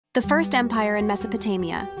The first empire in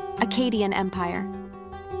Mesopotamia, Akkadian Empire.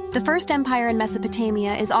 The first empire in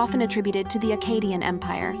Mesopotamia is often attributed to the Akkadian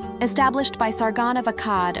Empire, established by Sargon of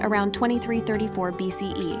Akkad around 2334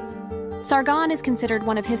 BCE. Sargon is considered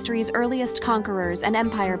one of history's earliest conquerors and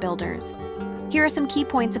empire builders. Here are some key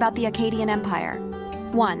points about the Akkadian Empire.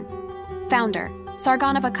 1. Founder,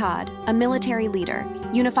 Sargon of Akkad, a military leader,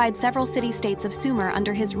 unified several city-states of Sumer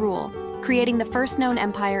under his rule, creating the first known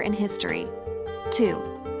empire in history. 2.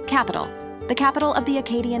 Capital. The capital of the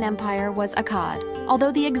Akkadian Empire was Akkad,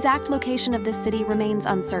 although the exact location of this city remains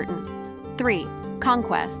uncertain. 3.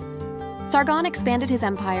 Conquests. Sargon expanded his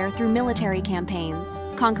empire through military campaigns,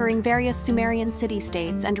 conquering various Sumerian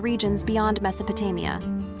city-states and regions beyond Mesopotamia.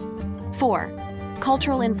 4.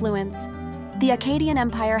 Cultural influence. The Akkadian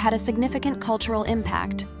Empire had a significant cultural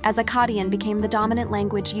impact, as Akkadian became the dominant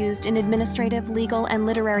language used in administrative, legal, and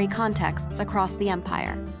literary contexts across the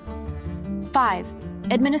empire. 5.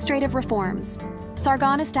 Administrative reforms.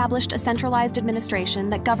 Sargon established a centralized administration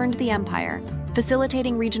that governed the empire,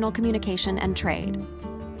 facilitating regional communication and trade.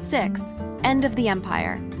 6. End of the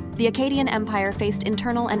empire. The Akkadian Empire faced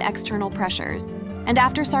internal and external pressures, and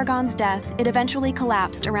after Sargon's death, it eventually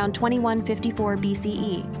collapsed around 2154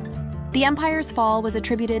 BCE. The empire's fall was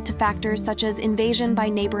attributed to factors such as invasion by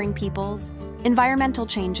neighboring peoples, environmental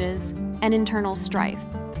changes, and internal strife.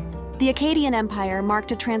 The Akkadian Empire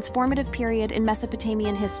marked a transformative period in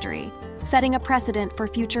Mesopotamian history, setting a precedent for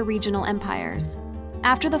future regional empires.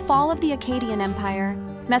 After the fall of the Akkadian Empire,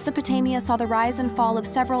 Mesopotamia saw the rise and fall of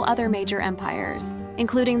several other major empires,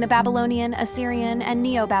 including the Babylonian, Assyrian, and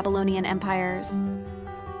Neo-Babylonian empires.